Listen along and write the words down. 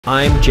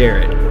I'm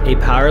Jared, a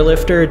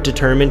powerlifter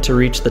determined to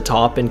reach the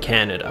top in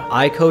Canada.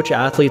 I coach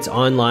athletes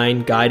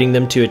online, guiding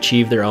them to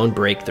achieve their own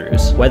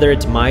breakthroughs. Whether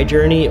it's my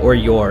journey or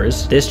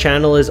yours, this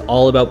channel is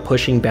all about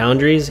pushing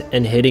boundaries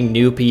and hitting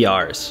new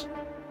PRs.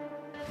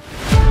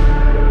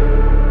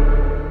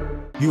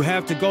 You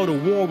have to go to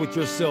war with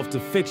yourself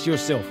to fix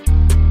yourself.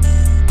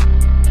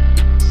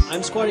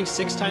 I'm squatting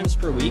 6 times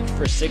per week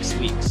for 6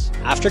 weeks.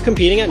 After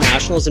competing at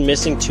nationals and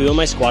missing 2 of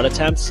my squat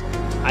attempts,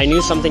 I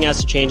knew something has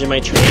to change in my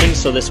training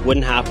so this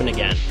wouldn't happen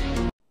again.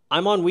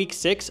 I'm on week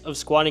 6 of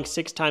squatting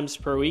 6 times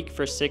per week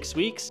for 6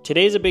 weeks.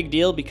 Today's a big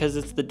deal because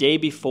it's the day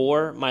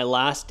before my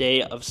last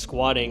day of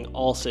squatting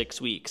all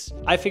 6 weeks.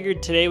 I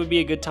figured today would be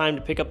a good time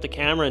to pick up the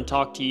camera and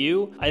talk to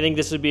you. I think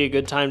this would be a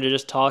good time to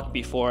just talk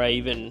before I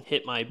even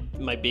hit my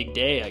big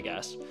day, I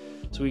guess,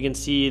 so we can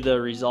see the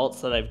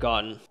results that I've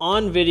gotten.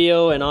 On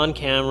video and on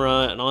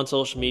camera and on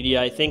social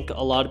media, I think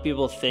a lot of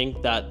people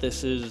think that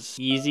this is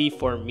easy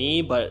for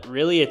me, but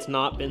really it's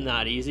not been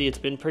that easy. It's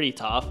been pretty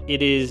tough.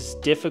 It is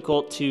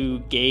difficult to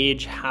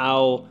gauge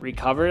how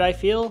recovered I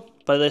feel,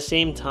 but at the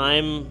same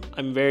time,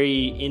 I'm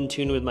very in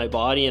tune with my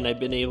body, and I've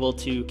been able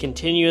to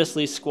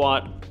continuously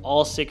squat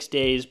all 6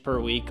 days per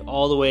week,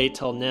 all the way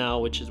till now,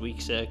 which is week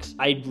 6.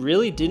 I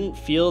really didn't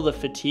feel the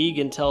fatigue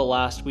until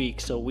last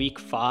week, so week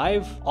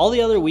 5. All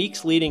the other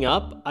weeks leading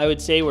up, I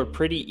would say were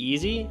pretty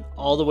easy,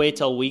 all the way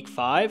till week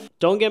 5.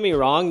 Don't get me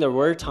wrong, there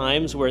were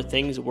times where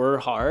things were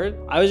hard.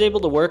 I was able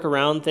to work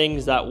around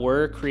things that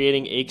were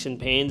creating aches and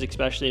pains,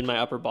 especially in my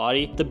upper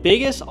body. The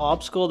biggest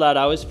obstacle that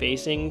I was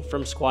facing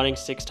from squatting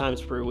 6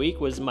 times per week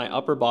was my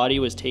upper body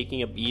was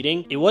taking a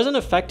beating. It wasn't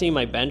affecting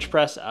my bench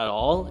press at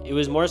all. It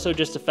was more so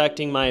just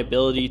affecting my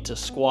ability to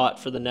squat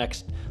for the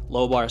next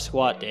low bar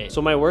squat day.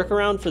 So my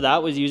workaround for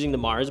that was using the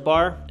Mars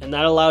bar, and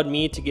that allowed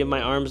me to give my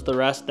arms the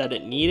rest that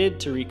it needed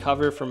to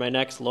recover for my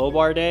next low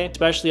bar day,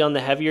 especially on the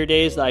heavier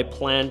days that I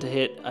plan to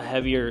hit a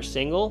heavier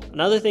single.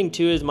 Another thing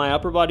too is my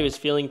upper body was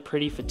feeling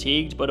pretty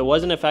fatigued, but it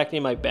wasn't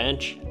affecting my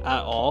bench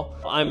at all.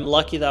 I'm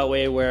lucky that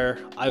way where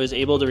I was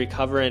able to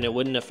recover and it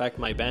wouldn't affect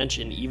my bench,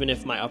 and even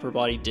if my upper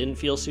body didn't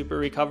feel super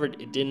recovered,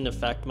 it didn't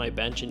affect my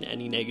bench in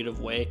any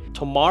negative way.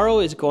 Tomorrow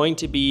is going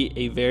to be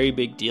a very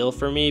big deal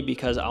for me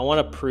because I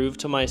want to prove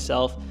to myself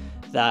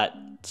that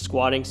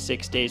squatting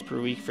 6 days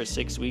per week for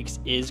 6 weeks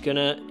is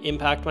gonna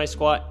impact my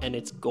squat, and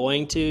it's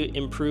going to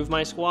improve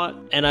my squat.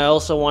 And I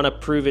also want to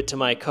prove it to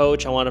my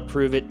coach. I want to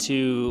prove it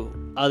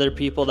to other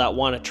people that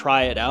want to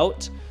try it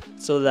out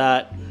so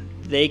that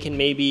they can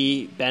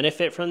maybe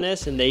benefit from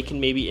this and they can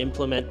maybe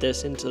implement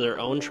this into their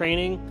own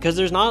training, because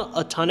there's not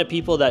a ton of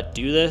people that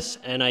do this,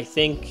 and I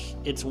think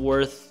it's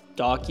worth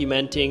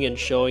documenting and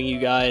showing you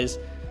guys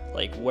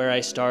like where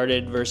I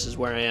started versus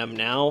where I am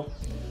now.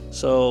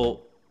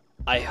 So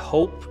I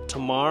hope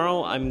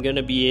tomorrow I'm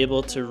gonna be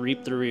able to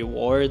reap the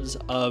rewards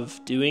of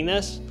doing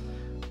this.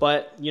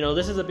 But you know,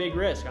 this is a big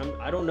risk.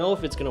 I don't know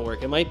if it's gonna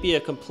work. It might be a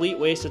complete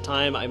waste of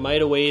time. I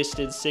might have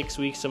wasted 6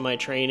 weeks of my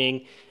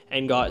training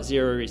and got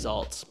 0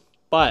 results.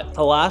 But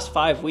the last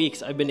 5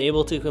 weeks, I've been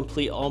able to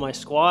complete all my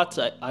squats.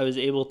 I was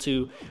able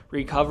to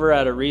recover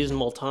at a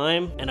reasonable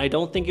time, and I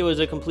don't think it was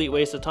a complete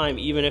waste of time,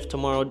 even if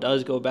tomorrow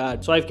does go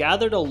bad. So I've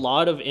gathered a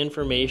lot of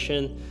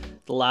information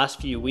the last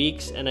few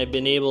weeks, and I've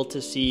been able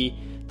to see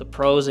the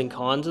pros and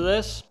cons of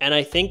this. And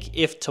I think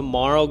if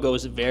tomorrow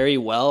goes very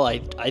well,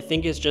 I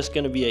think it's just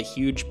gonna be a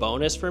huge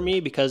bonus for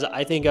me, because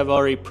I think I've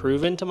already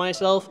proven to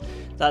myself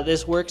that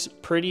this works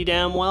pretty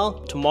damn well.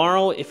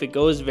 Tomorrow, if it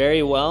goes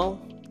very well,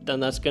 then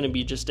that's gonna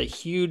be just a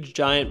huge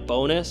giant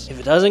bonus. If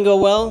it doesn't go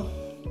well,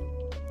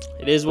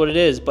 it is what it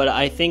is. But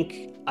I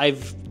think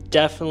I've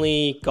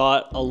definitely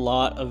got a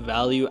lot of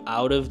value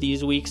out of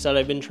these weeks that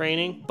I've been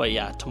training. But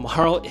yeah,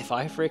 tomorrow, if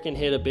I freaking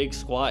hit a big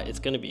squat, it's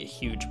gonna be a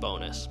huge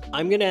bonus.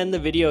 I'm gonna end the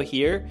video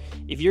here.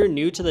 If you're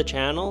new to the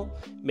channel,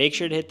 make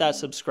sure to hit that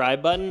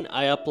subscribe button.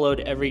 I upload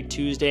every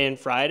Tuesday and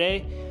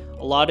Friday.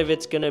 A lot of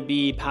it's gonna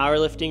be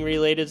powerlifting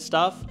related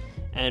stuff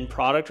and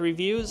product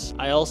reviews.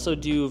 I also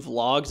do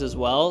vlogs as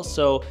well,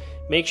 so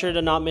make sure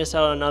to not miss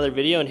out on another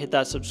video and hit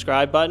that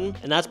subscribe button.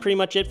 And that's pretty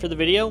much it for the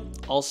video.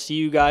 I'll see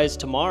you guys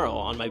tomorrow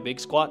on my big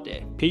squat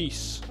day.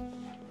 Peace.